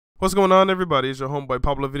What's going on, everybody? It's your homeboy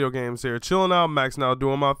Popular Video Games here, chilling out, maxing out,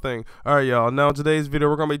 doing my thing. Alright, y'all, now in today's video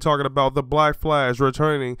we're going to be talking about the Black Flash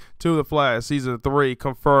returning to the Flash Season 3,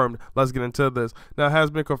 confirmed. Let's get into this. Now, it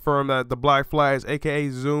has been confirmed that the Black Flash,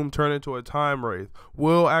 aka Zoom turned into a time wraith,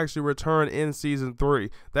 will actually return in Season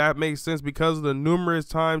 3. That makes sense because of the numerous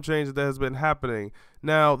time changes that has been happening.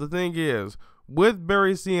 Now, the thing is, with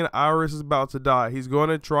Barry seeing Iris is about to die, he's going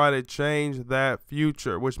to try to change that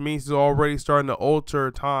future, which means he's already starting to alter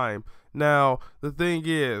time. Now, the thing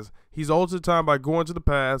is, he's altered time by going to the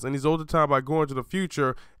past, and he's altered time by going to the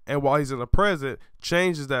future, and while he's in the present,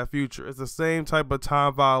 changes that future. It's the same type of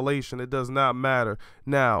time violation. It does not matter.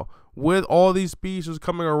 Now, with all these speeches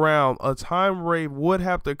coming around, a time wraith would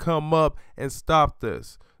have to come up and stop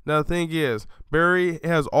this. Now, the thing is, Barry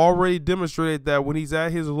has already demonstrated that when he's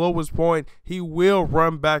at his lowest point, he will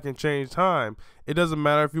run back and change time. It doesn't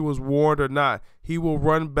matter if he was warned or not. He will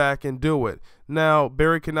run back and do it. Now,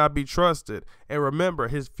 Barry cannot be trusted. And remember,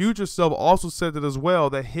 his future self also said it as well,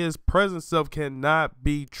 that his present self cannot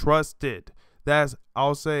be trusted. That's,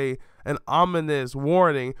 I'll say, an ominous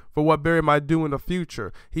warning for what Barry might do in the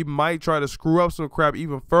future. He might try to screw up some crap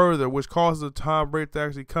even further, which causes the time wraith to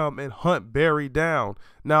actually come and hunt Barry down.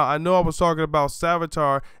 Now, I know I was talking about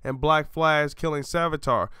Savitar and Black Flash killing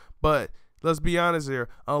Savitar, but let's be honest here.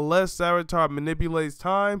 Unless Savitar manipulates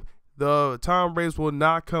time, the time wraiths will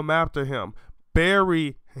not come after him.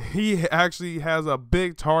 Barry, he actually has a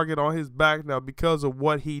big target on his back now because of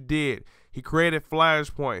what he did. He created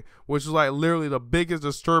Flashpoint, which is like literally the biggest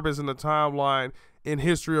disturbance in the timeline in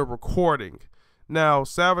history of recording. Now,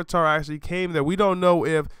 Savitar actually came there. We don't know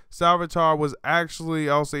if Savitar was actually,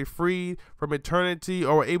 I'll say, freed from eternity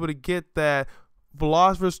or able to get that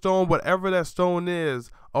Philosopher's Stone, whatever that stone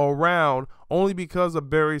is, around only because of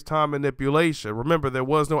Barry's time manipulation. Remember, there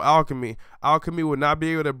was no alchemy. Alchemy would not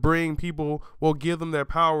be able to bring people, well, give them their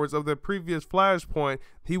powers of their previous Flashpoint.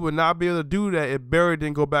 He would not be able to do that if Barry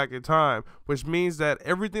didn't go back in time, which means that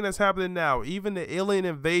everything that's happening now, even the alien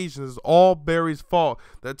invasions, is all Barry's fault.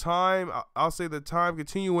 The time, I'll say the time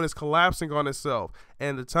continuum is collapsing on itself,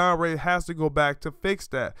 and the time wraith has to go back to fix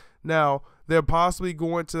that. Now, they're possibly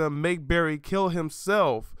going to make Barry kill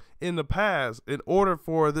himself in the past in order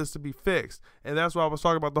for this to be fixed, and that's why I was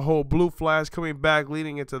talking about the whole Blue Flash coming back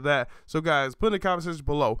leading into that. So guys, put in the comment section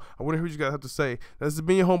below. I want to hear what you guys have to say. This has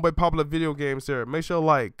been your homeboy Popular Video Games here. Make sure to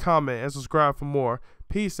like, comment, and subscribe for more.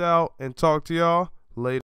 Peace out, and talk to y'all later.